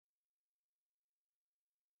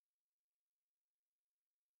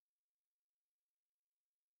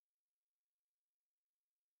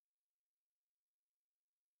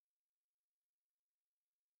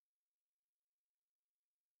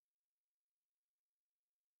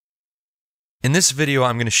In this video,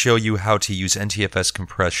 I'm going to show you how to use NTFS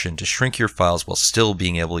Compression to shrink your files while still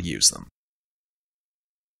being able to use them.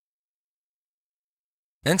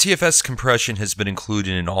 NTFS Compression has been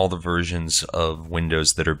included in all the versions of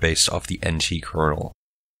Windows that are based off the NT kernel.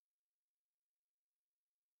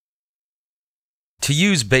 To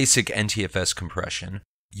use basic NTFS Compression,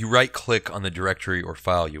 you right-click on the directory or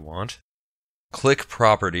file you want, click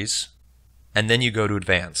Properties, and then you go to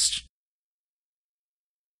Advanced.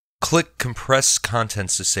 Click Compress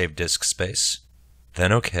Contents to save disk space,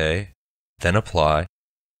 then OK, then Apply,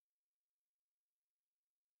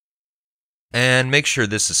 and make sure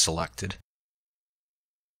this is selected.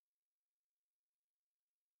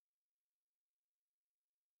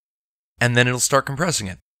 And then it'll start compressing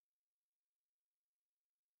it.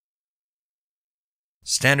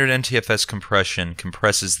 Standard NTFS compression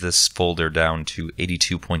compresses this folder down to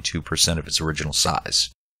 82.2% of its original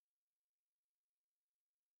size.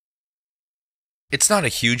 It's not a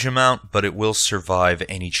huge amount, but it will survive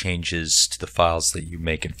any changes to the files that you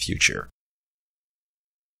make in future.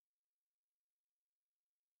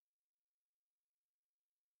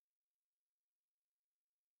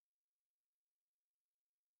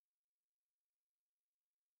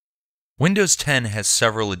 Windows 10 has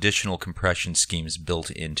several additional compression schemes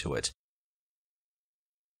built into it.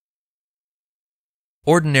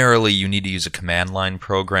 Ordinarily, you need to use a command line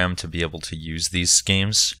program to be able to use these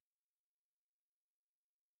schemes.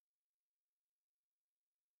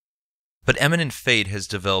 But Eminent Fate has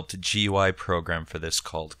developed a GUI program for this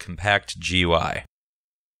called Compact GUI.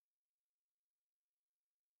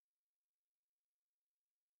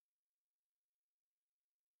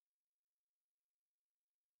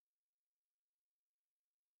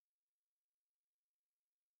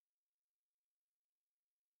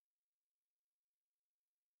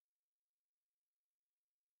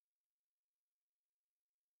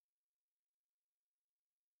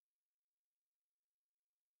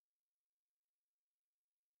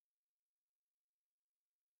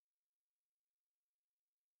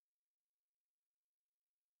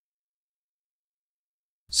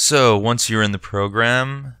 So once you're in the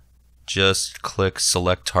program, just click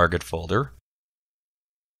Select Target Folder.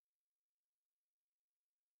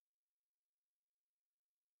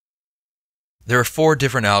 There are 4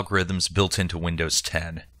 different algorithms built into Windows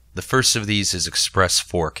 10. The first of these is Express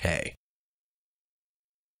 4K.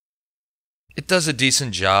 It does a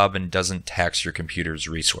decent job and doesn't tax your computer's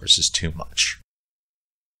resources too much.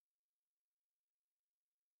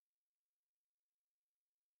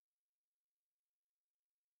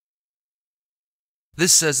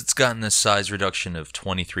 This says it's gotten a size reduction of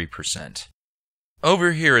 23%.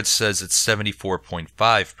 Over here it says it's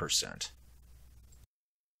 74.5%.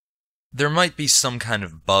 There might be some kind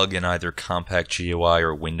of bug in either Compact GUI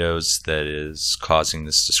or Windows that is causing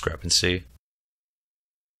this discrepancy.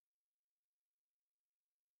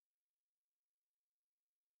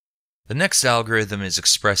 The next algorithm is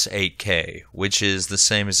Express 8K, which is the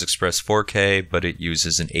same as Express 4K, but it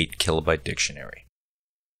uses an 8 kilobyte dictionary.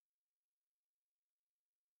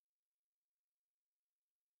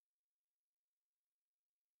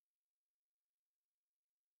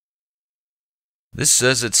 This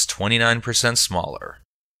says it's 29% smaller.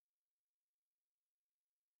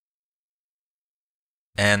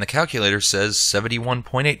 And the calculator says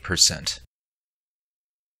 71.8%.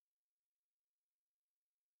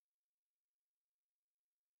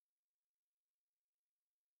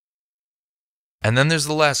 And then there's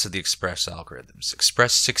the last of the Express algorithms,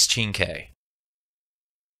 Express 16K.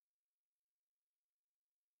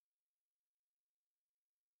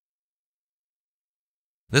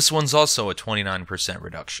 This one's also a 29%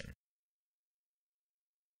 reduction.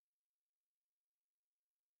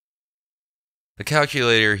 The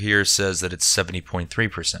calculator here says that it's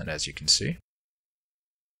 70.3%, as you can see.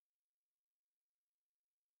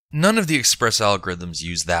 None of the Express algorithms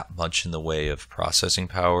use that much in the way of processing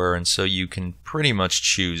power, and so you can pretty much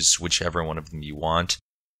choose whichever one of them you want.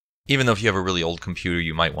 Even though if you have a really old computer,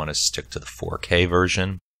 you might want to stick to the 4K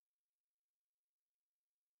version.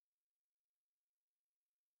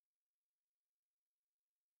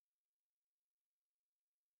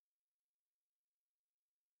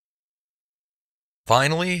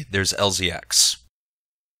 Finally, there's LZX.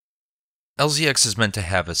 LZX is meant to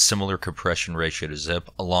have a similar compression ratio to zip,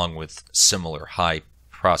 along with similar high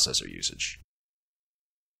processor usage.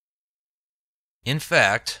 In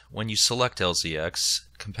fact, when you select LZX,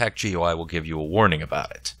 Compact GUI will give you a warning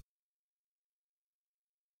about it.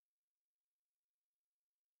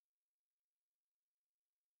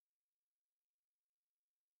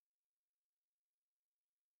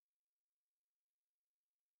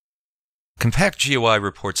 Compact GUI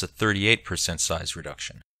reports a 38% size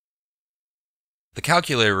reduction. The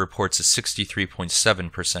calculator reports a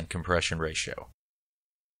 63.7% compression ratio,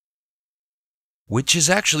 which is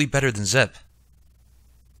actually better than zip.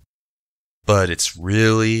 But it's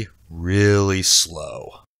really, really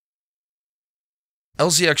slow.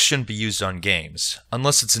 LZX shouldn't be used on games,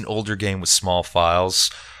 unless it's an older game with small files,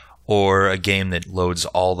 or a game that loads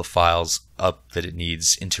all the files up that it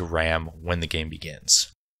needs into RAM when the game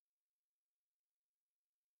begins.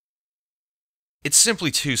 It's simply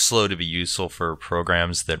too slow to be useful for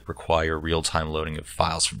programs that require real-time loading of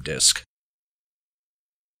files from disk.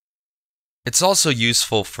 It's also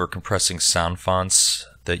useful for compressing sound fonts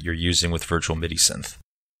that you're using with Virtual MIDI Synth.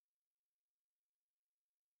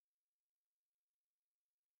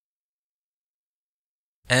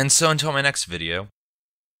 And so until my next video,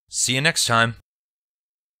 see you next time.